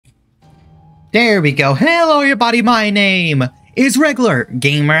There we go. Hello everybody, my name is Regular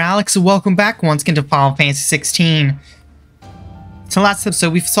Gamer Alex. Welcome back once again to Final Fantasy 16. So last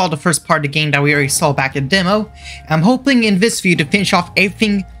episode we saw the first part of the game that we already saw back in the demo. I'm hoping in this video to finish off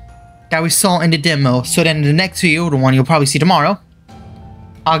everything that we saw in the demo, so then in the next video, the one you'll probably see tomorrow,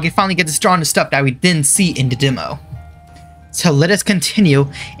 I'll finally get to start on the stuff that we didn't see in the demo. So let us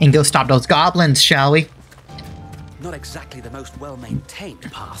continue and go stop those goblins, shall we? Not exactly the most well-maintained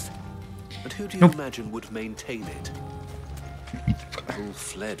path. But who do you imagine would maintain it? All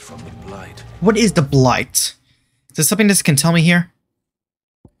fled from the Blight. What is the Blight? Is there something this can tell me here?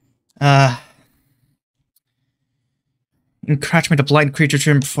 Encroachment of blind creature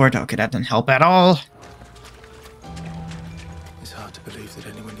trimmed before it. Okay, that didn't help at all. It's hard to believe that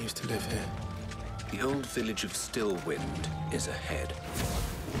anyone used to live here. The old village of Stillwind is ahead.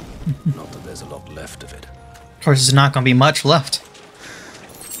 Not that there's a lot left of it. Of course, there's not going to be much left.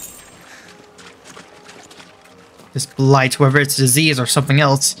 This blight, whether it's disease or something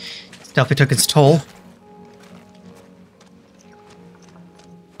else, definitely took its toll.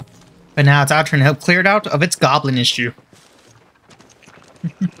 But now it's our turn to help clear it out of its goblin issue.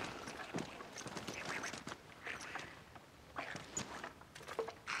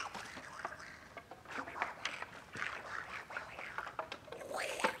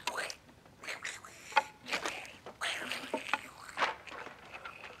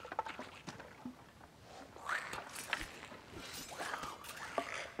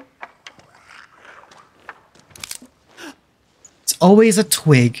 Always a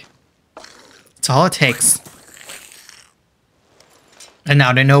twig. That's all it takes. And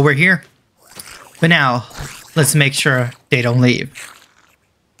now they know we're here. But now, let's make sure they don't leave.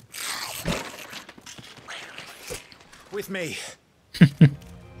 With me.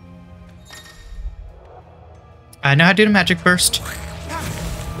 I know how to do the magic burst.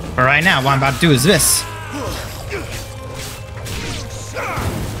 But right now, what I'm about to do is this.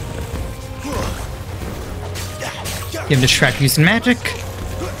 Give him the Shrek using magic.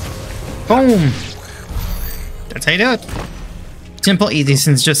 Boom! That's how you do it. Simple, easy,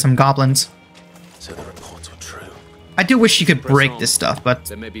 since it's just some goblins. So the reports were true. I do wish you could break this stuff, but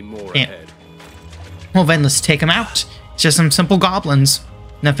there may be more can't. ahead. Well then, let's take them out. It's just some simple goblins.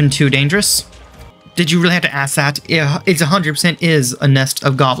 Nothing too dangerous. Did you really have to ask that? Yeah, it's 100% is a nest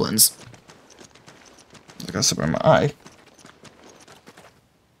of goblins. I got something in my eye.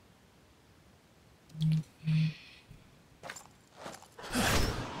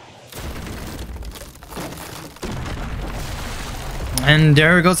 And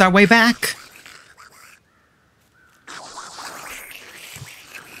there goes our way back.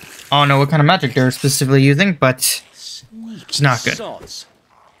 I don't know what kind of magic they're specifically using, but it's not good. Sods.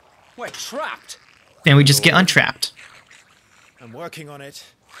 We're trapped. Then we just get untrapped. I'm working on it.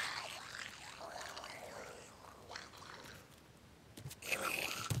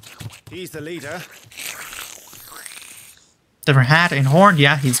 He's the leader. Different hat and horn.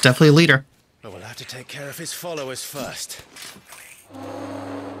 Yeah, he's definitely a leader. But we'll have to take care of his followers first.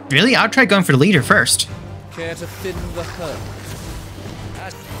 Really? I'd try going for the leader first. Care to thin the herd?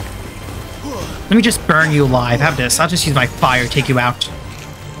 Let me just burn you alive. Have this. I'll just use my fire to take you out.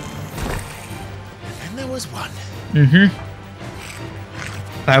 And there was one. Mm-hmm.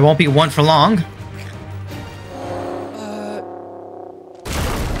 But I won't be one for long.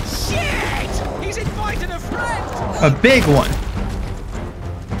 Shit! He's invited a friend! A big one.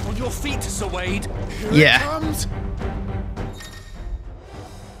 On your feet, Sir Wade. Yeah. Comes.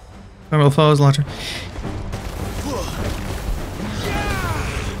 Terminal foes, launcher.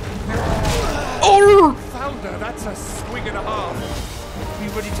 Oh! Founder, that's a swing and a half. Be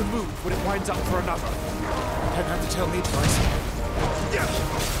ready to move when it winds up for another. Don't have to tell me twice.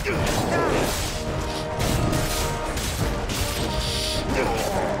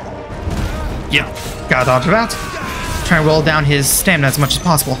 Yeah, gotta dodge that. Try and roll down his stamina as much as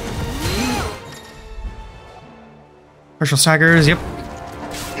possible. Partial staggers, yep.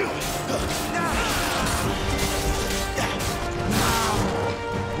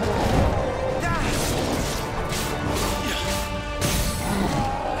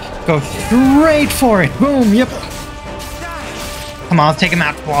 Go straight for it. Boom, yep. Come on, let's take him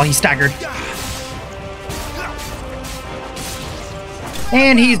out while he's staggered.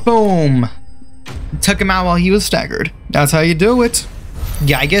 And he's boom. Took him out while he was staggered. That's how you do it.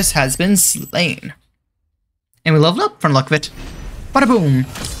 Gygus has been slain. And we leveled up from the luck of it. Bada boom.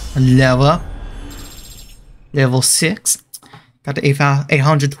 Level up. Level 6. Got the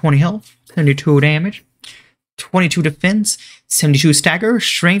 820 health. 72 damage. 22 defense, 72 stagger,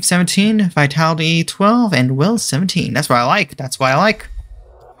 strength 17, vitality 12, and will 17. That's what I like. That's why I like.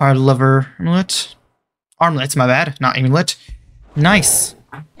 Hard lever amulet. Armlets, my bad. Not amulet. Nice.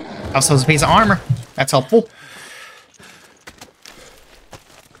 Also has a piece of armor. That's helpful.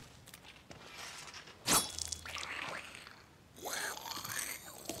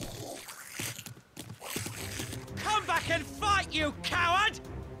 Come back and fight, you coward!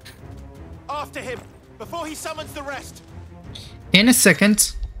 After him, before he summons the rest. In a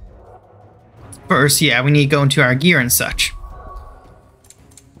second. First, yeah, we need to go into our gear and such.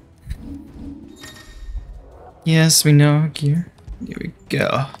 Yes, we know gear. Here we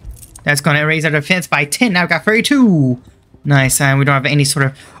go. That's going to raise our defense by 10. Now we've got 32. Nice, and we don't have any sort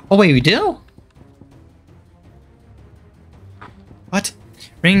of... Oh, wait, we do? What?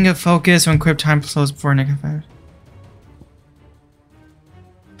 Ring of focus when equipped time slows before negative 5.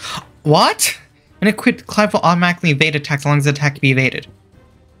 What? When equipped, Clive will automatically evade attacks as long as the attack can be evaded.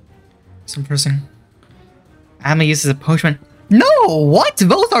 Some person. Adma uses a potion. No! What?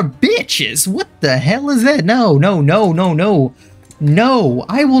 Both are bitches! What the hell is that? No, no, no, no, no. No,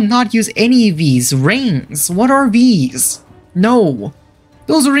 I will not use any of these rings. What are these? No.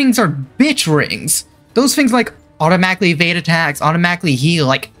 Those rings are bitch rings. Those things like automatically evade attacks, automatically heal.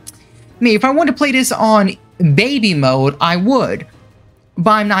 Like, I mean, if I wanted to play this on baby mode, I would.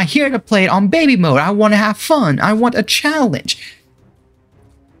 But I'm not here to play it on baby mode. I want to have fun. I want a challenge.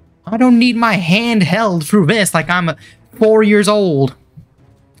 I don't need my hand held through this like I'm 4 years old.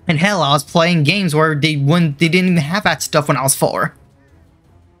 And hell, I was playing games where they didn't even have that stuff when I was 4.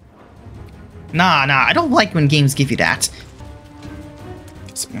 Nah, I don't like when games give you that.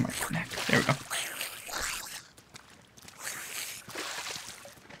 There we go.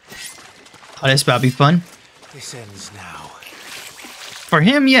 Oh, this about to be fun. This ends now. For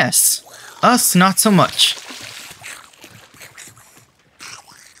him, yes. Us, not so much.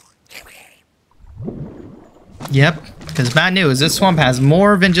 Yep, because bad news, this swamp has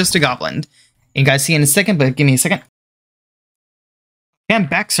more than just a goblin. You guys see in a second, but give me a second. Okay, I'm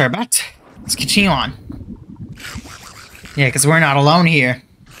back, Sarbat. Let's continue on. Yeah, because we're not alone here.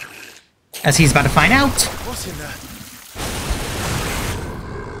 As he's about to find out. What's in there?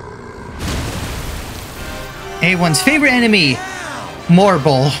 Everyone's favorite enemy,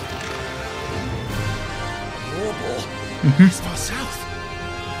 Morble. Warble? It's far south.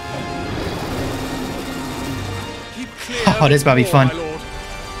 Keep clear Oh, this is about to be fun. my lord.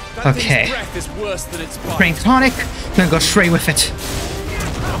 That Okay. thing's breath is worse than its bite. Strength tonic. Gonna go straight with it.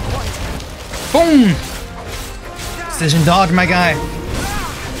 Boom! Precision dodge, my guy.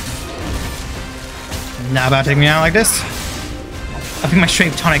 Not about to take me out like this. I think my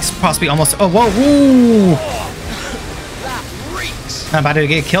strength tonic's possibly almost. Oh, whoa, woo! Not about to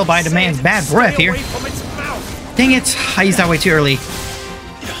get killed by the man's bad breath here. Dang it! I used that way too early.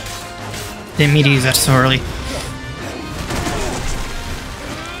 Didn't mean to use that so early.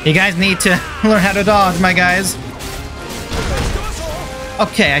 You guys need to learn how to dodge, my guys.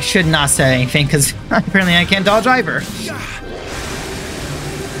 Okay, I should not say anything, because apparently I can't dodge either.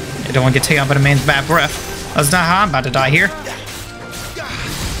 I don't want to get taken out by the man's bad breath. That's not how I'm about to die here.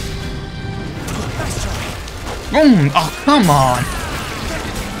 Boom! Oh, come on!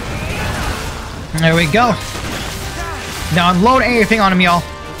 There we go. Now unload everything on him, y'all.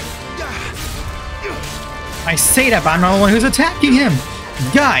 I say that, but I'm not the one who's attacking him.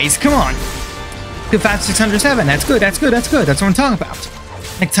 Guys, come on. 25607. That's good. That's good. That's good. That's what I'm talking about.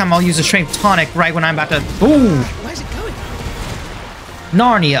 Next time I'll use a strength tonic right when I'm about to. Ooh. Where's it going?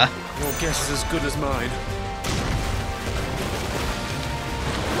 Narnia. Your guess is as good as mine.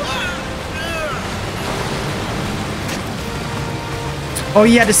 Oh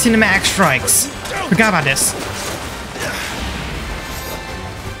yeah, the cinematic strikes. Forgot about this.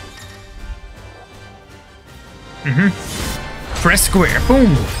 Press square.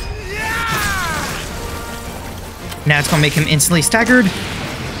 Boom. Now it's gonna make him instantly staggered.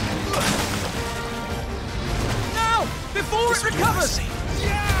 No! Before it recovers!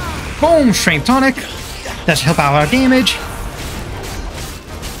 Boom. Strength tonic. That should help out our damage.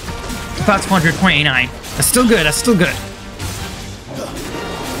 About 229. That's still good. That's still good.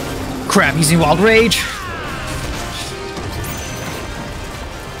 Crap, using Wild Rage.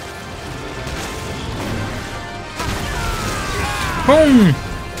 Boom!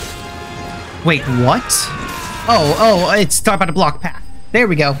 Wait, what? Oh, it's start by the block path. There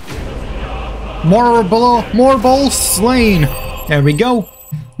we go. More bowl slain. There we go.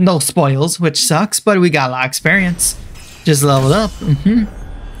 No spoils, which sucks, but we got a lot of experience. Just leveled up.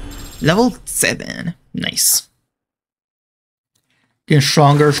 Level 7. Nice. Getting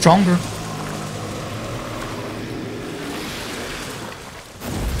stronger.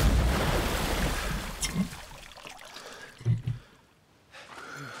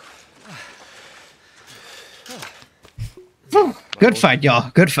 Good fight,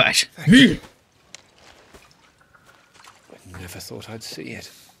 y'all. Good fight. I never thought I'd see it.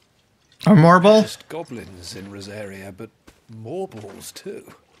 A marble? Just goblins in Rosaria, but morbals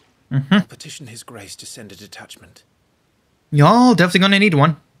too. I'll petition His Grace to send a detachment. Y'all definitely gonna need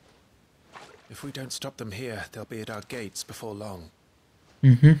one. If we don't stop them here, they'll be at our gates before long.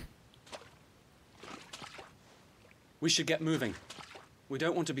 We should get moving. We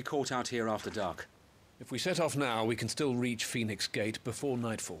don't want to be caught out here after dark. If we set off now, we can still reach Phoenix Gate before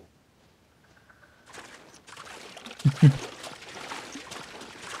nightfall.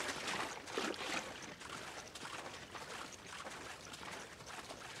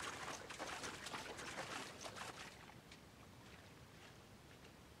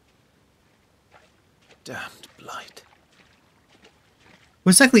 Damned blight.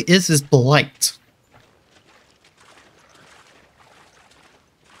 What exactly is this blight?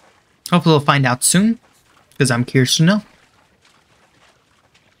 Hopefully we'll find out soon, because I'm curious to know.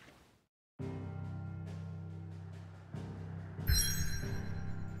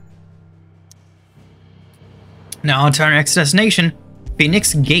 Now on to our next destination,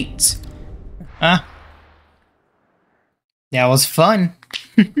 Phoenix Gate. That was fun.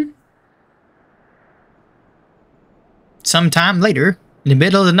 Sometime later, in the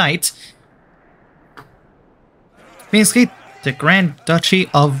middle of the night, Phoenix Gate, the Grand Duchy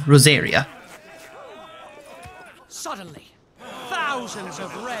of Rosaria. Suddenly, thousands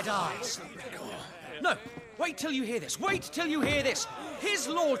of red eyes. No, wait till you hear this. Wait till you hear this. His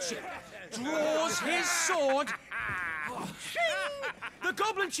lordship draws his sword. The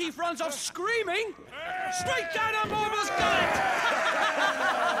goblin chief runs off screaming, straight down a Morble's gullet.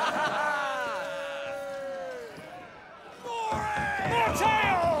 More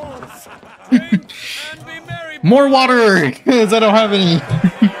tales! Drink and be merry. More water, because I don't have any.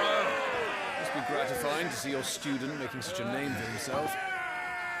 Must be gratifying to see your student making such a name for himself.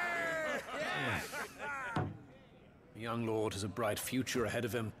 The young lord has a bright future ahead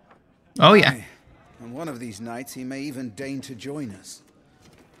of him. Oh yeah. And one of these nights he may even deign to join us.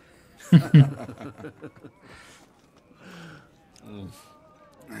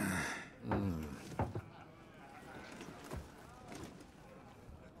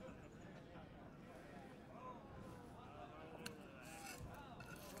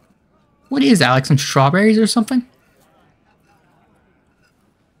 What is that, like some strawberries or something?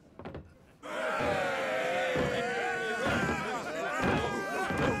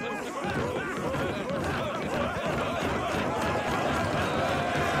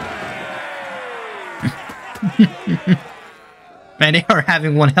 Man, they are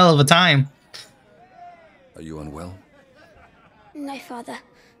having one hell of a time. Are you unwell? No, Father.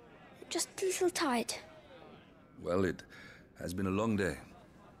 Just a little tired. Well, it has been a long day.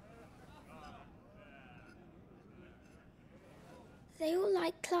 They all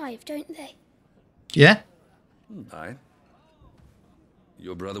like Clive, don't they? Yeah? Aye.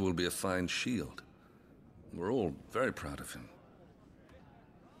 Your brother will be a fine shield. We're all very proud of him.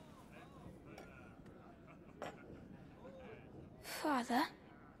 Father?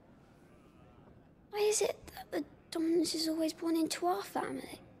 Why is it that the dominance is always born into our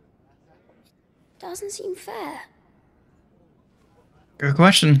family? It doesn't seem fair. Good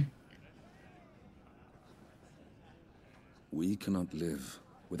question. We cannot live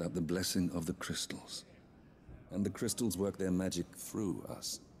without the blessing of the crystals. And the crystals work their magic through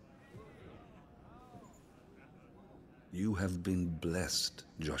us. You have been blessed,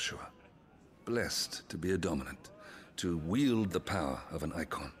 Joshua. Blessed to be a dominant, to wield the power of an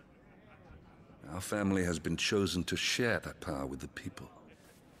icon. Our family has been chosen to share that power with the people.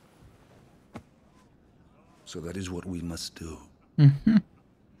 So that is what we must do. Mm-hmm.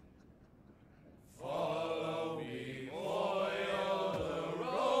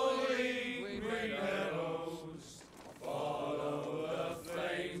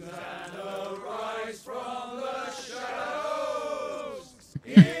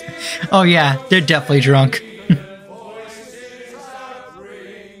 Oh yeah, they're definitely drunk.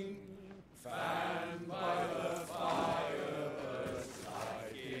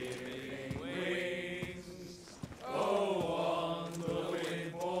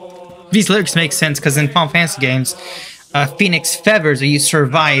 These lyrics make sense because in Final Fantasy games, Phoenix feathers are used to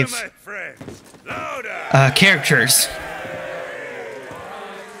survive characters.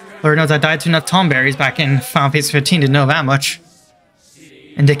 Lord knows I died to enough tomberries back in Final Fantasy 15 to know that much.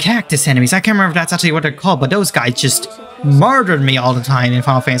 And the cactus enemies, I can't remember if that's actually what they're called, but those guys just murdered me all the time in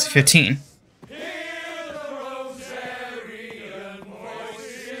Final Fantasy 15.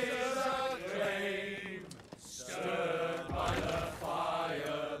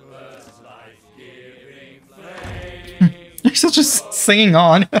 There's still just singing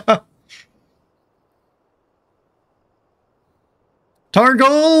on.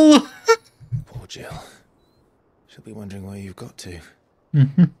 Targle! Poor Jill. She'll be wondering where you've got to.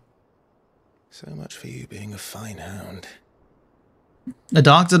 So much for you being a fine hound. A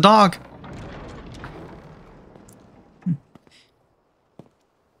dog's a dog.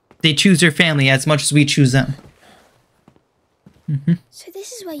 They choose their family as much as we choose them. So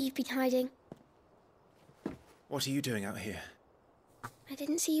this is where you've been hiding. What are you doing out here? I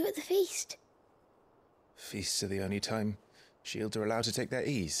didn't see you at the feast. Feasts are the only time shields are allowed to take their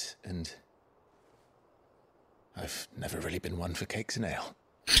ease, and I've never really been one for cakes and ale.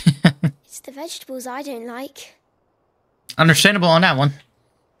 It's the vegetables I don't like. Understandable on that one.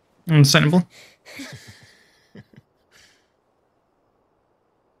 Understandable.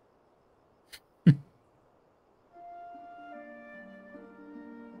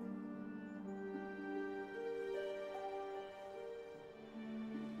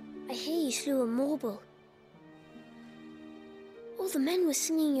 I hear you slew a Morble. All the men were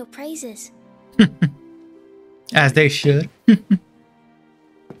singing your praises. As they should.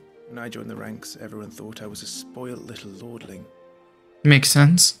 When I joined the ranks, everyone thought I was a spoilt little lordling. Makes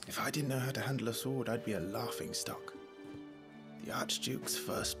sense. If I didn't know how to handle a sword, I'd be a laughingstock. The Archduke's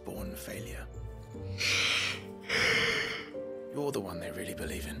firstborn failure. You're the one they really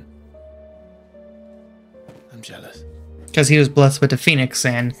believe in. I'm jealous. Because he was blessed with the Phoenix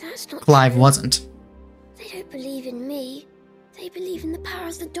and That's not Clive true. wasn't. They don't believe in me. They believe in the power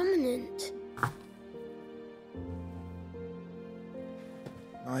of the dominant.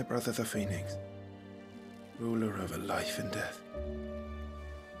 My brother the Phoenix, ruler over life and death.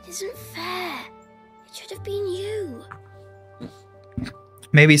 It isn't fair. It should have been you.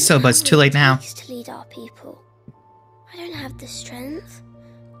 Maybe so, but it's too late now. It takes to lead our people. I don't have the strength,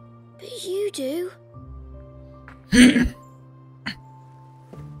 but you do.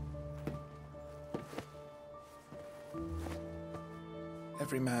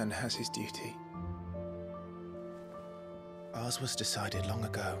 Every man has his duty. Ours was decided long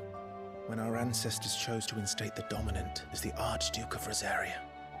ago, when our ancestors chose to instate the dominant as the Archduke of Rosaria.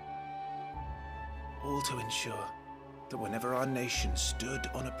 All to ensure that whenever our nation stood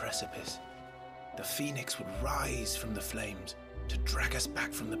on a precipice, the Phoenix would rise from the flames to drag us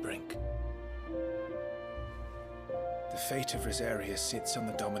back from the brink. The fate of Rosaria sits on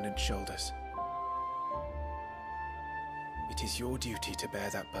the dominant's shoulders. It is your duty to bear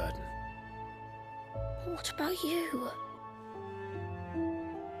that burden. What about you?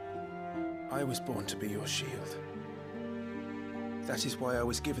 I was born to be your shield. That is why I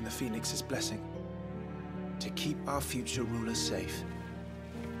was given the Phoenix's blessing. To keep our future rulers safe.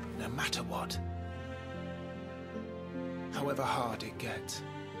 No matter what. However hard it gets.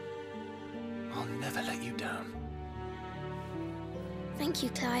 I'll never let you down. Thank you,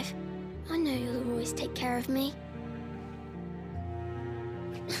 Clive. I know you'll always take care of me.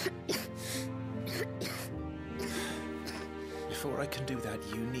 Before I can do that,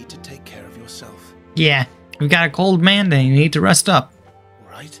 you need to take care of yourself. Yeah, we got a cold man, then you need to rest up.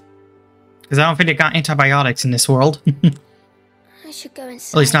 Alright? Because I don't think they got antibiotics in this world. I should go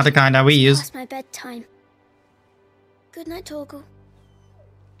inside. At least not the kind that we It's use. past my bedtime. Good night, Torgal.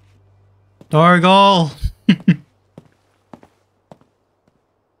 Torgal!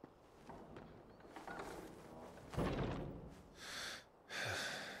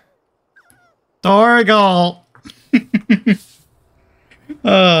 Torgal!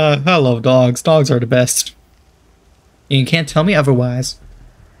 I love dogs. Dogs are the best. And you can't tell me otherwise.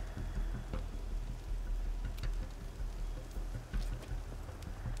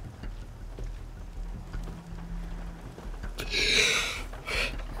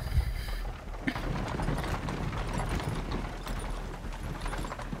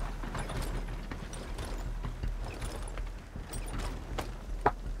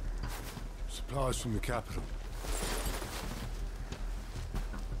 Supplies from the capital.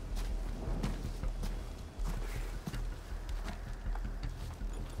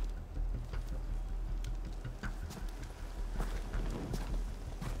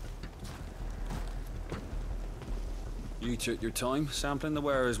 You took your time sampling the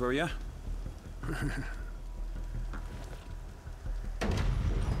wares, were you?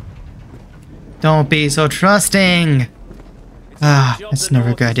 Don't be so trusting. Ah, that's never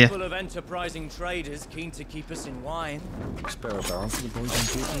a good idea. Full of enterprising traders keen to keep us in wine. Spare a barrel for the boys on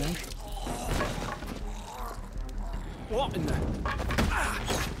duty, eh? What in the?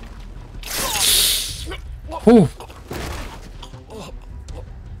 Ooh.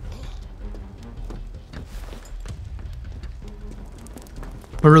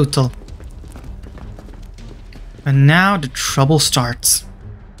 Brutal. And now the trouble starts.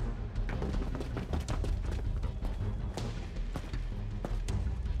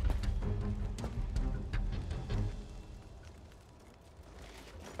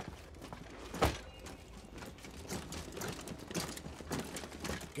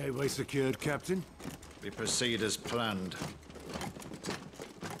 Gateway secured, Captain. We proceed as planned.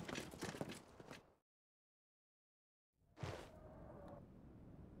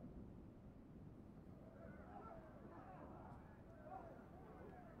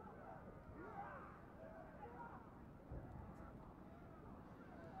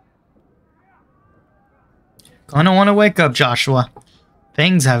 Gonna want to wake up, Joshua.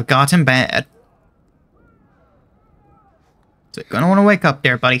 Things have gotten bad. So gonna want to wake up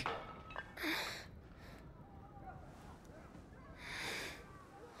there, buddy.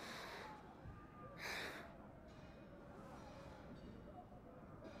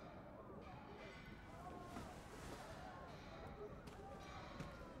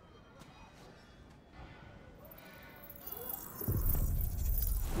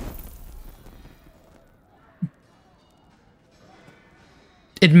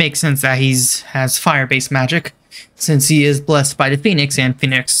 It makes sense that has fire-based magic, since he is blessed by the Phoenix, and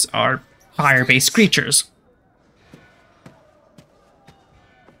Phoenix are fire-based creatures.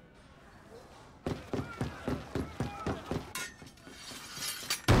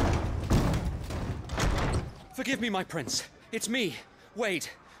 Forgive me, my prince. It's me, Wade.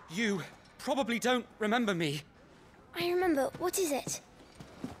 You probably don't remember me. I remember. What is it?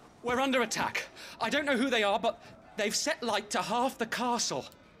 We're under attack. I don't know who they are, but they've set light to half the castle.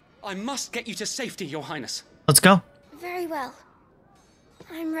 I must get you to safety, Your Highness. Let's go. Very well.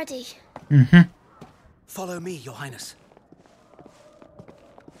 I'm ready. Mm-hmm. Follow me, Your Highness.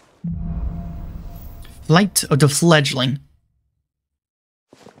 Flight of the Fledgling.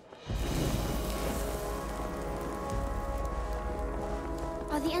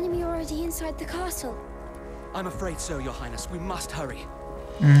 Are the enemy already inside the castle? I'm afraid so, Your Highness. We must hurry.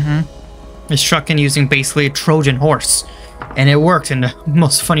 Mm-hmm. They struck in using basically a Trojan horse. And it worked in the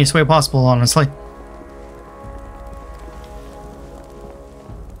most funniest way possible, honestly.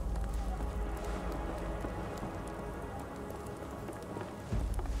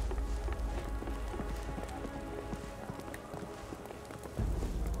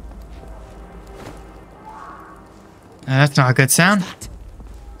 That's not a good sound.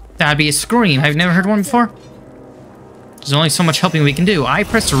 That'd be a scream. I've never heard one before. There's only so much helping we can do. I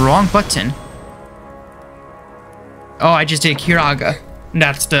pressed the wrong button. Oh, I just did Kiraga.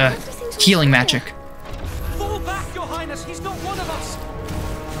 That's the healing magic. Fall back, Your Highness. He's not one of us.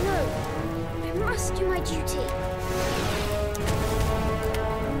 No. I must do my duty.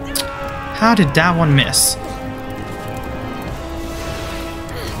 How did that one miss?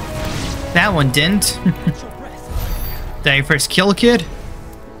 That one didn't. Did I first kill a kid?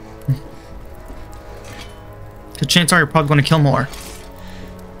 The chances are you're probably going to kill more.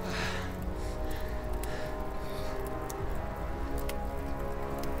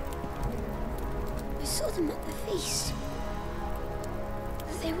 I saw them at the feast.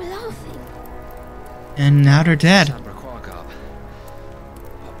 They were laughing. And now they're dead. Why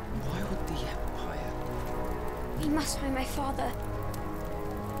would the Empire? We must find my father.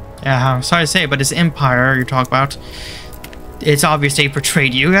 Yeah, I'm sorry to say, but this Empire you're talking about, it's obvious they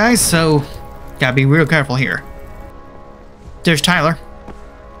portrayed you guys, so gotta be real careful here. There's Tyler.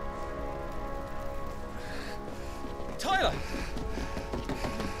 Tyler!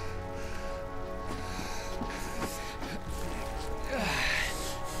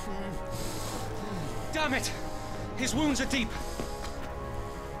 Damn it! His wounds are deep.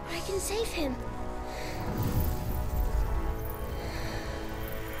 I can save him.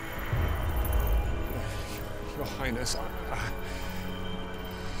 Your Highness,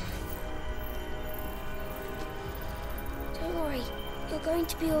 Don't worry. You're going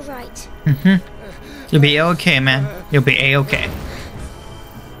to be alright. Mm-hmm. You'll be okay, man. You'll be A-okay.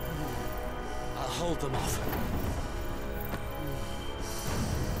 I'll hold them off.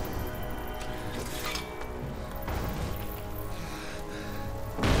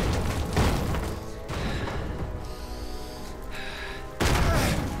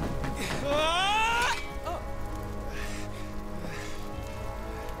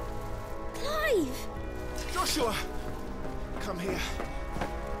 Joshua! Come here.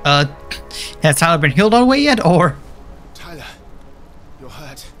 Has Tyler been healed all the way yet, or? Tyler, you're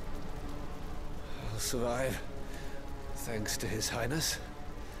hurt. I'll survive. Thanks to His Highness.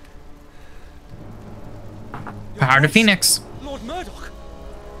 Power to Phoenix. Lord Murdoch.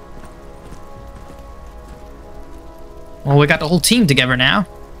 Well, we got the whole team together now.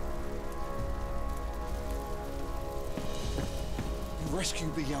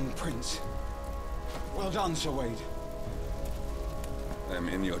 rescued the young prince. Well done, Sir Wade. I'm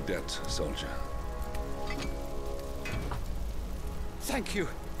in your debt, soldier. Thank you,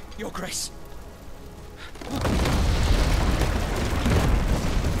 Your Grace.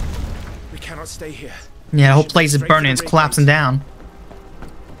 We cannot stay here. Yeah, the whole place is burning. It's collapsing down.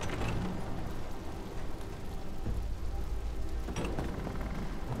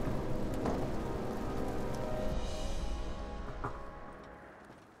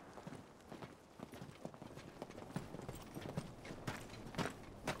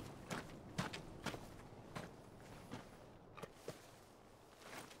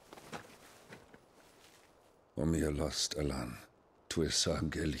 Omir lost Alan, Tuisar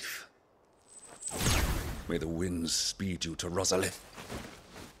Gelif. May the winds speed you to Rosalith.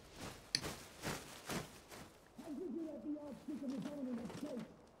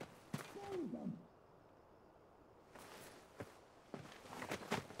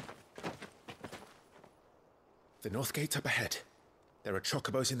 The north gate's up ahead. There are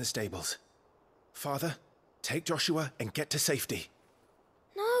chocobos in the stables. Father, take Joshua and get to safety.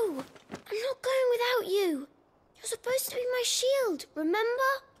 No, I'm not going without you. You're supposed to be my shield,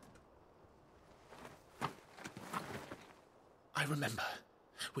 remember? I remember,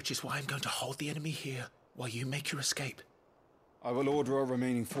 which is why I'm going to hold the enemy here while you make your escape. I will order our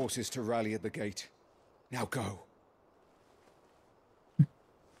remaining forces to rally at the gate. Now go.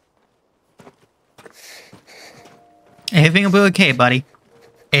 Everything will be okay, buddy.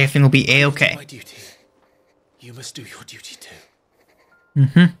 Everything will be A-okay. My duty. You must do your duty too.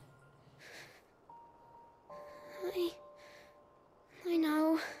 Mm-hmm. I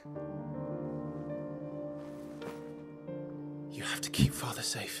know. You have to keep Father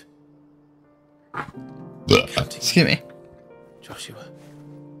safe. Excuse me. Joshua.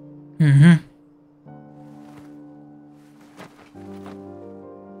 Mm-hmm.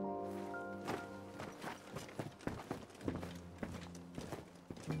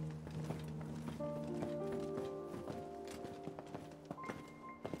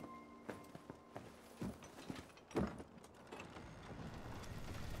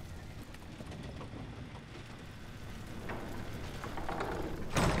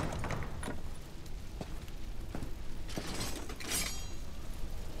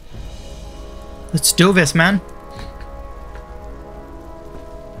 Let's do this, man.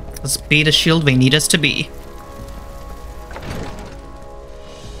 Let's be the shield they need us to be.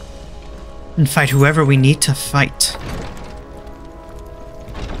 And fight whoever we need to fight.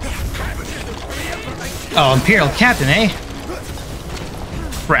 Oh, Imperial Captain, eh?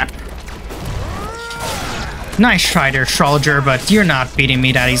 Crap. Nice try there, Astrologer, but you're not beating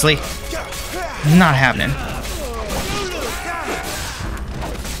me that easily. Not happening.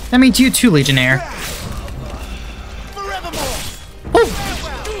 That means you too, Legionnaire. Oh!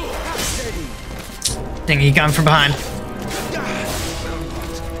 Dang, he got him from behind.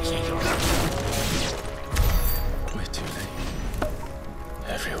 We're too late.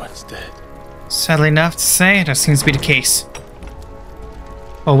 Everyone's dead. Sadly enough to say, that seems to be the case.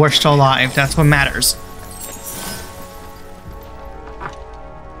 Well, we're still alive. That's what matters.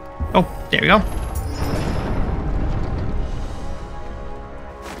 Oh, there we go.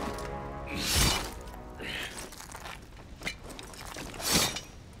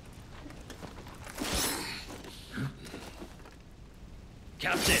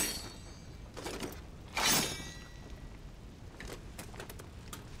 Captain!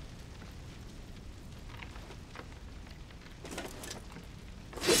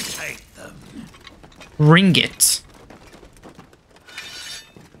 Take them. Ring it.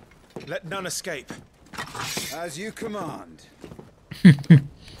 Let none escape. As you command.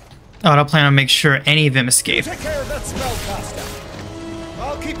 I'll plan on make sure any of them escape. Take care of that spellcaster.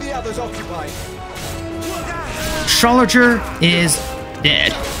 I'll keep the others occupied. Astrologer is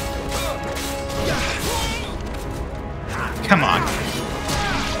dead. Come on.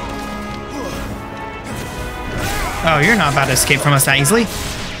 Oh, you're not about to escape from us that easily.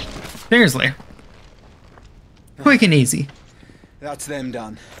 Seriously. Quick and easy. That's them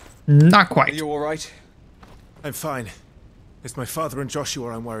done. Not Are quite. you alright? I'm fine. It's my father and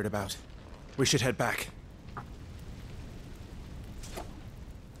Joshua I'm worried about. We should head back.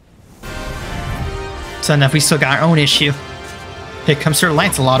 So enough, we still got our own issue. Here comes Sir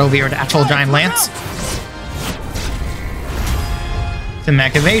Lancelot over here with the actual giant lance. The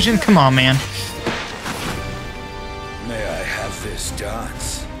mech evasion? Come on, man. May I have this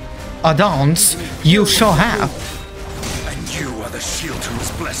dance? A dance you shall have. And you are the shield who was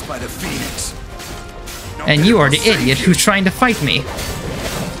blessed by the Phoenix. And you are the idiot who's trying to fight me.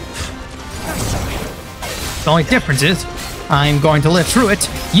 The only difference is, I'm going to live through it.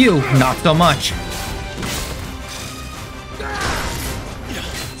 You, not so much.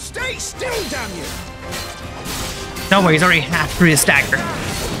 Stay still, damn you! Don't worry, he's already half through his stagger.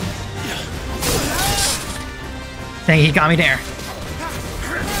 Dang, he got me there.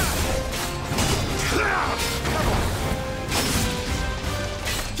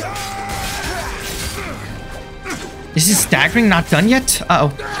 Is his staggering not done yet? Uh-oh.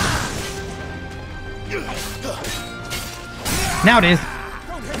 Now it is.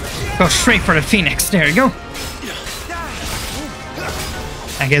 Go straight for the Phoenix. There you go.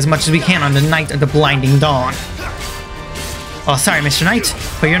 I get as much as we can on the night of the blinding dawn. Oh, sorry, Mr. Knight,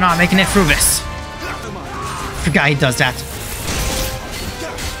 but you're not making it through this. Forgot he does that.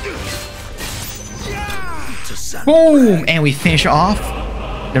 Boom! And we finish off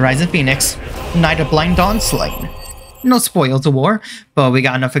the Rising Phoenix, Night of Blind Dawn slain. No spoils of war, but we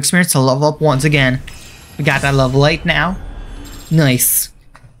got enough experience to level up once again. We got that level 8 now. Nice.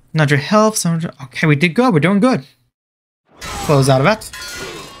 100 health, 700. Okay, we did good. We're doing good. Close out of it.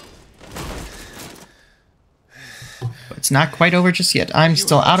 But it's not quite over just yet. I'm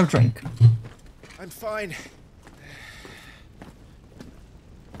still out of drink. I'm fine.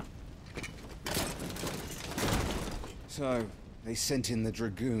 So, they sent in the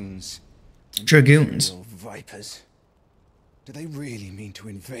dragoons. Dragoons. Imperial vipers. Do they really mean to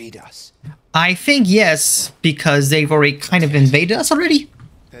invade us? I think yes, because they've already kind of invaded us already.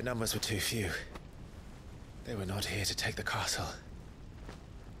 Their numbers were too few. They were not here to take the castle.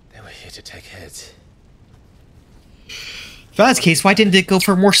 They were here to take heads. If that's the case, why didn't they go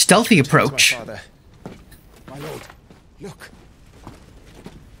for a more stealthy approach? My lord, look.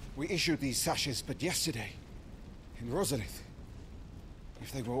 We issued these sashes but yesterday. In Rosalith.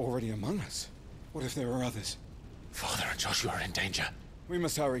 If they were already among us, what if there were others? Father and Joshua are in danger. We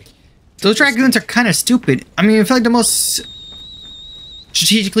must hurry. Those dragoons are kind of stupid. I mean, I feel like the most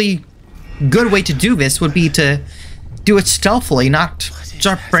strategically good way to do this would be to do it stealthily, not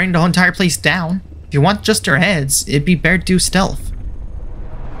start burning the whole entire place down. If you want just their heads, it'd be better to do stealth.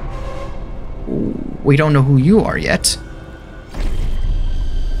 We don't know who you are yet.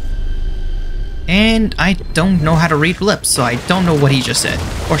 And I don't know how to read lips, so I don't know what he just said.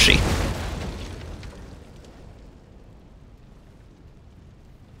 Or she.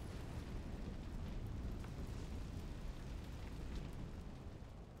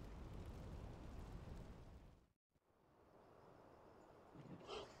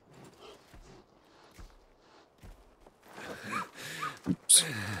 Oops.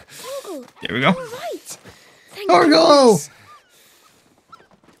 There we go. Right.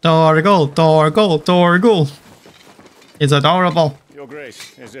 Torgal! Torgal. It's adorable. Your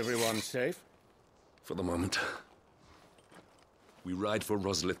Grace, is everyone safe? For the moment. We ride for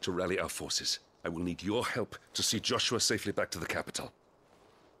Rosalith to rally our forces. I will need your help to see Joshua safely back to the capital.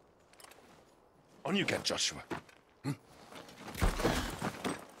 On you get, Joshua.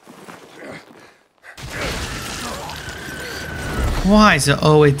 Why is it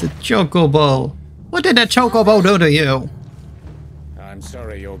always the Chocobo? What did the Chocobo do to you? I'm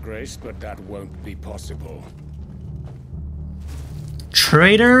sorry, Your Grace, but that won't be possible.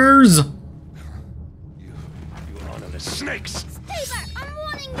 Traitors! You honorless snakes! Stay back! I'm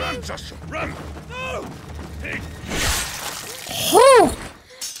warning you! Run, Joshua, run! No! Oh!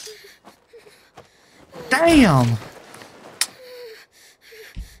 Damn!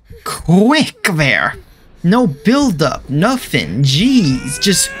 Quick there! No build-up, nothing, jeez,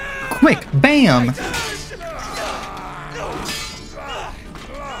 just quick, bam!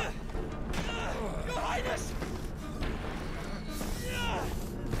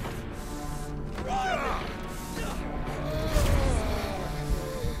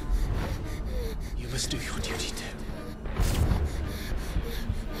 You must do your duty too.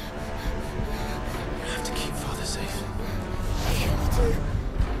 You have to keep Father safe. I have to.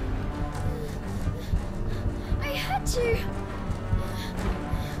 I had to.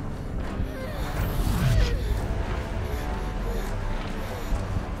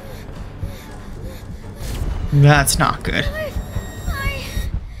 That's not good.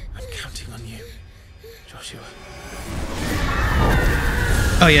 I'm counting on you, Joshua.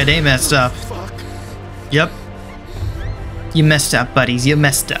 Oh yeah, they messed up. Fuck. Yep. You messed up, buddies. You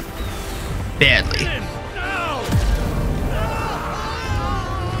messed up. Badly.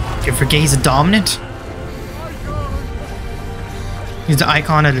 You forget he's a dominant? He's the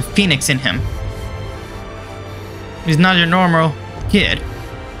icon of the Phoenix in him. He's not your normal kid.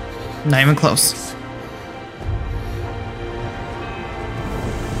 Not even close.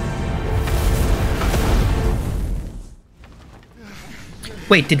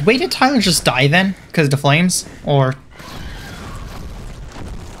 Wait, did Wade and Tyler just die then? Because of the flames? Or...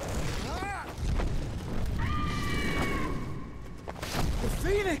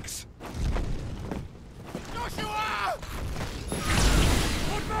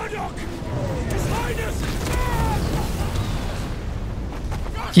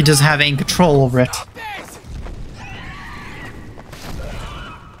 He doesn't have any control over it.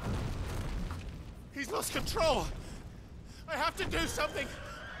 He's lost control. I have to do something.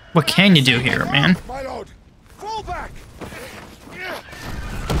 What can you do here, man? My lord, fall back.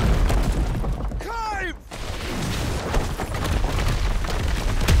 Climb.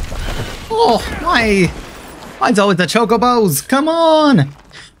 Oh, why? Why's always the chocobos? Come on!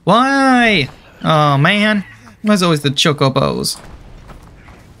 Why? Oh man, why's always the chocobos?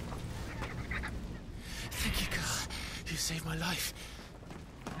 Thank you, girl. You saved my life.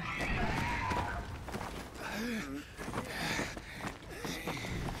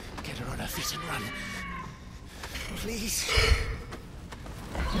 Get her on her feet and run. Please.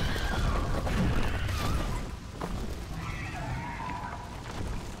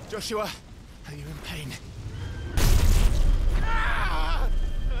 Joshua, are you in pain? Not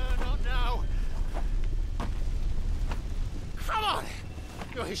now. Come on!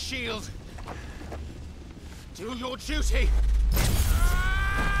 You're his shield. Do your duty.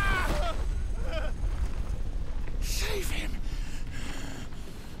 Save him.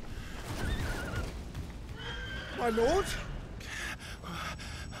 My lord?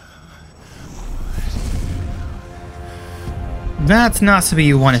 That's not something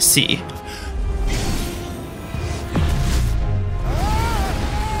you want to see.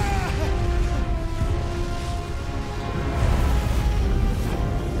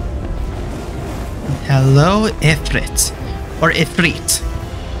 Hello, Ifrit. Or Ifrit.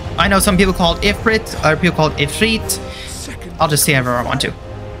 I know some people call it Ifrit, other people call it Ifrit. I'll just say whatever I want to.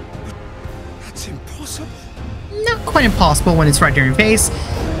 That's impossible. Not quite impossible when it's right in your face.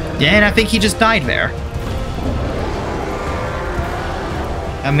 Yeah, and I think he just died there.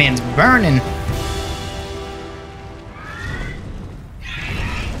 That man's burning.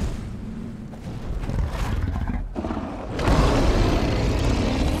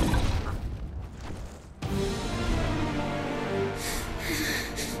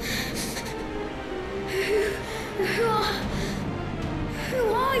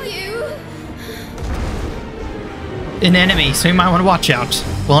 Who are you? An enemy, so you might want to watch out.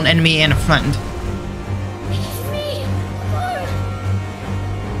 Well, an enemy and a friend. It's me.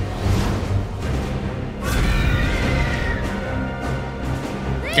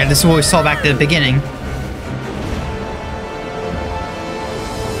 Yeah, this is what we saw back at the beginning.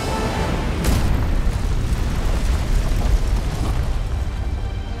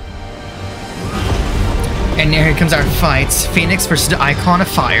 And here comes our fights. Phoenix versus the Icon of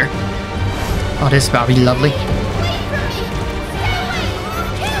Fire. Oh, this is about to be lovely.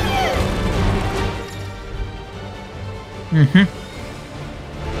 Mm-hmm.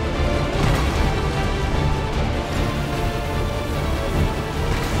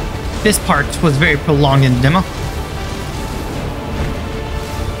 This part was very prolonged in the demo.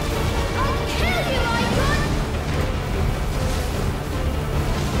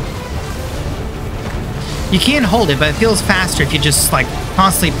 You can hold it, but it feels faster if you just, like,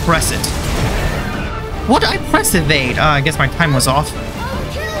 constantly press it. What? I pressed evade. I guess my time was off.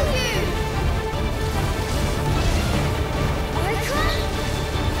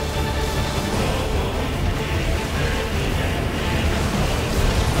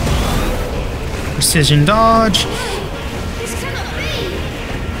 Precision dodge.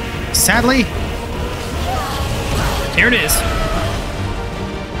 Sadly, here it is.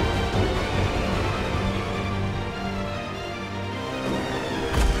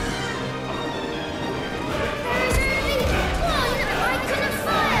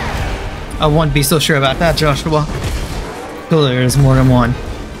 I wouldn't be so sure about that, Joshua. Cool, there's more than one.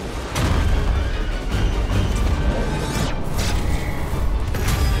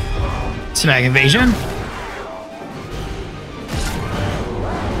 Snag invasion.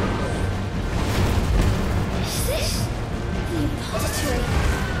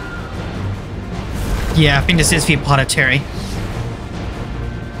 Yeah, I think this is the Apothecary.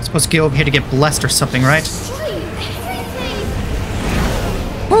 Supposed to go over here to get blessed or something, right?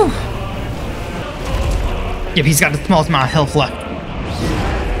 Whew. Yep, he's got the smallest amount of health left.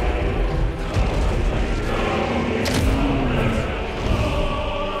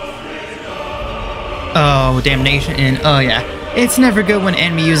 Oh, damnation, and oh yeah. It's never good when an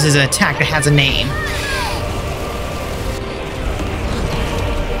enemy uses an attack that has a name.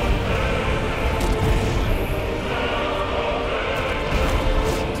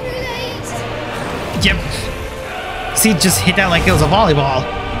 Yep. See, just hit that like it was a volleyball.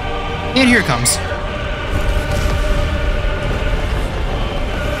 And here it comes.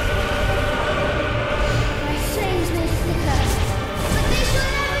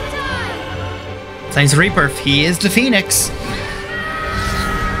 Thanks, Rebirth. He is the Phoenix.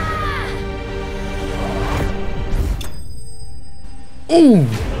 Ooh!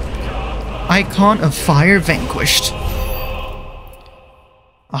 Icon of Fire vanquished.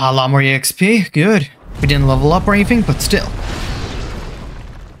 A lot more EXP. Good. We didn't level up or anything, but still.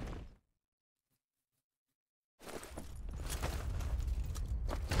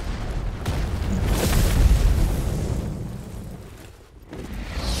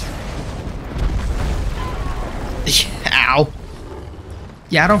 Ow.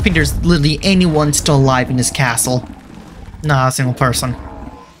 Yeah, I don't think there's literally anyone still alive in this castle. Not a single person.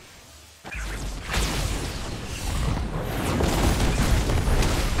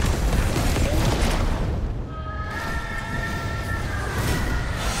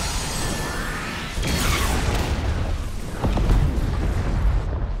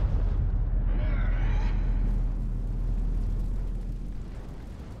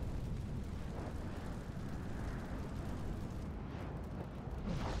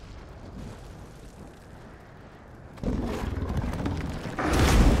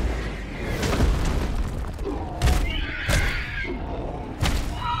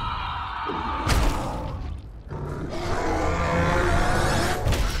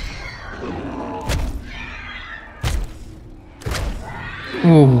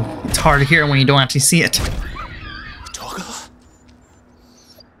 Ooh, it's hard to hear when you don't actually see it.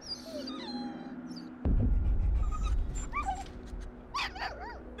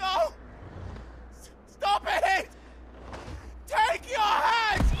 No! Stop it! Take your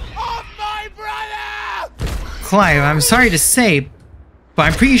hands off my brother! Clive, I'm sorry to say, but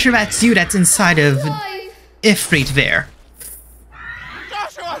I'm pretty sure that's you that's inside of Ifrit there.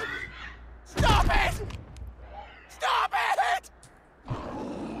 Joshua! Stop it! Stop it!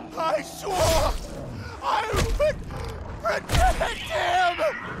 I swore I would protect him!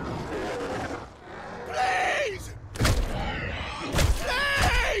 Please!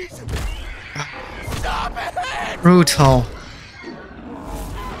 Please! Stop it! Brutal.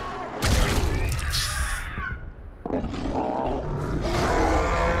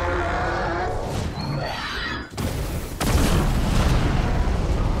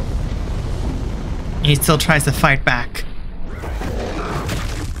 He still tries to fight back.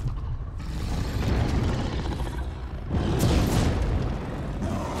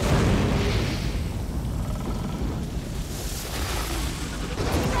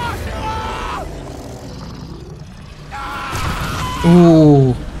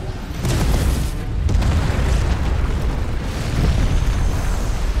 Ooh.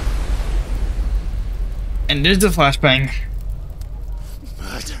 And there's the flashbang.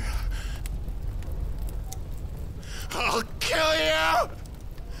 Murderer. I'll kill you!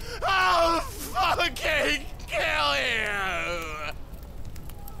 I'll fucking kill you!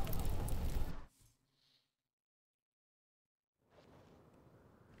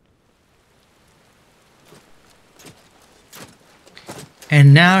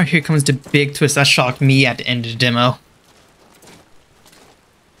 And now here comes the big twist that shocked me at the end of the demo.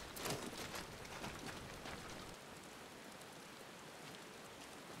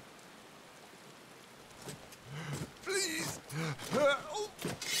 Please!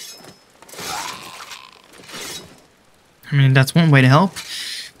 I mean, that's one way to help,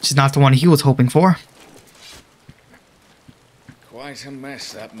 which is not the one he was hoping for. Quite a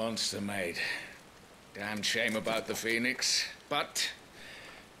mess that monster made. Damn shame about the Phoenix, but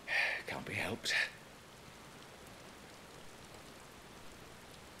can't be helped.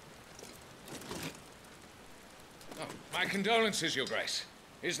 Oh, my condolences, Your Grace.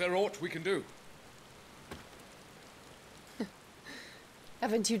 Is there aught we can do?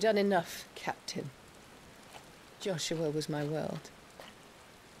 Haven't you done enough, Captain? Joshua was my world,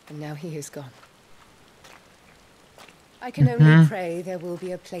 and now he is gone. I can only pray there will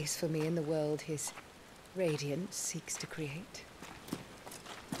be a place for me in the world his radiance seeks to create.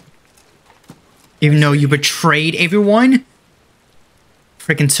 Even though you betrayed everyone?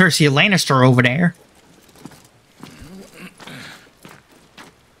 Freaking Cersei Lannister over there.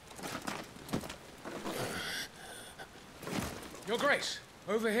 Your Grace,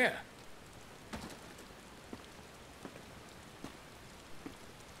 over here.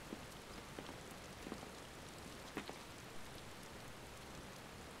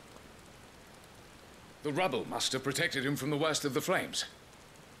 The rubble must have protected him from the worst of the flames.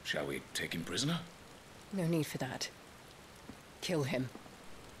 Shall we take him prisoner? No need for that. Kill him.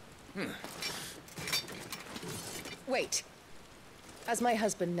 Wait. As my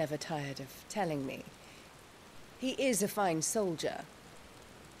husband never tired of telling me, he is a fine soldier.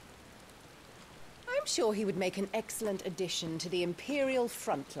 I'm sure he would make an excellent addition to the Imperial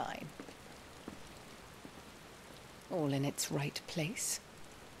front line. All in its right place.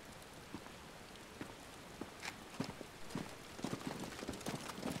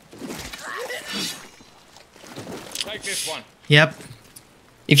 take this one. Yep.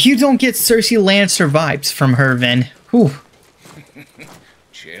 If you don't get Cersei Lannister vibes from her, then, whew.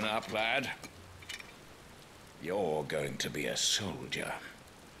 Chin up, lad. You're going to be a soldier.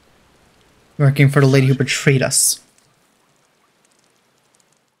 Working for the lady who betrayed us.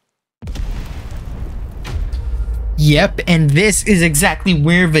 Yep, and this is exactly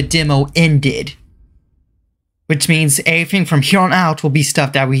where the demo ended. Which means everything from here on out will be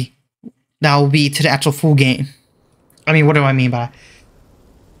stuff that will be to the actual full game. I mean, what do I mean by?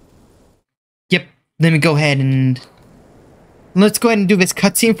 Yep, let me go ahead and let's go ahead and do this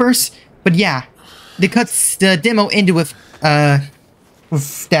cutscene first. But yeah, the demo ended with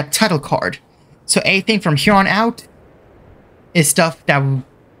that title card. So anything from here on out is stuff that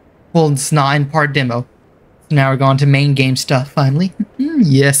it's not in part demo. So now we're going to main game stuff finally.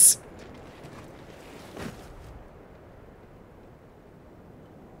 Yes.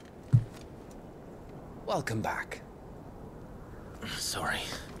 Welcome back. Sorry.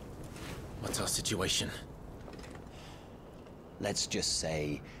 What's our situation? Let's just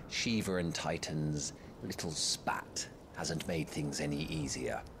say Shiva and Titan's little spat hasn't made things any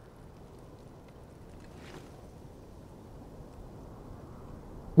easier.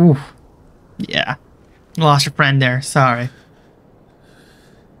 Ooh. Yeah. Lost your friend there. Sorry.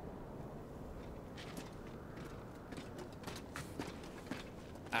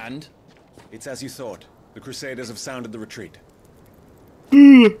 And? It's as you thought. The Crusaders have sounded the retreat.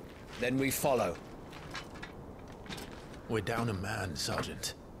 Then we follow. We're down a man,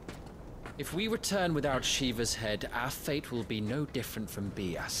 Sergeant. If we return without Shiva's head, our fate will be no different from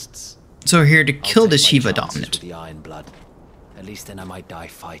Biast's. So we're here to kill the Shiva dominant. With the Iron Blood. At least then I might die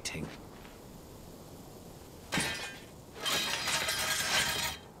fighting.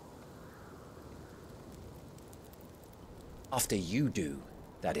 After you do,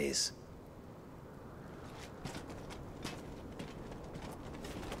 that is.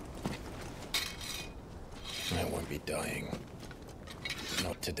 I won't be dying.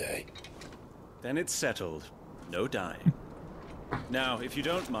 Not today. Then it's settled. No dying. Now, if you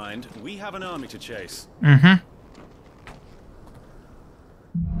don't mind, we have an army to chase. Mm-hmm.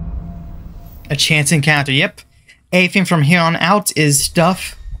 A chance encounter, yep. Anything from here on out is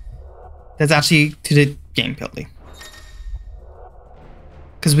stuff that's actually to the game building.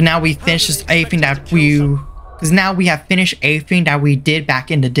 Because now we finished everything that because now we have finished everything that we did back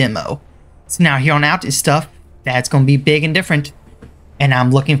in the demo. So now here on out is stuff that's going to be big and different. And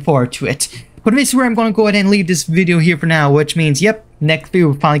I'm looking forward to it. But this is where I'm going to go ahead and leave this video here for now. Which means, yep, next video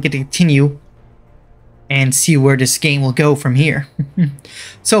we'll finally get to continue. And see where this game will go from here.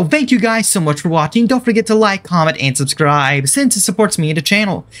 So thank you guys so much for watching. Don't forget to like, comment, and subscribe since it supports me and the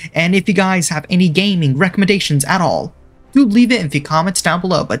channel. And if you guys have any gaming recommendations at all, do leave it in the comments down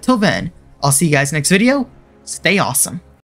below. But till then, I'll see you guys next video. Stay awesome.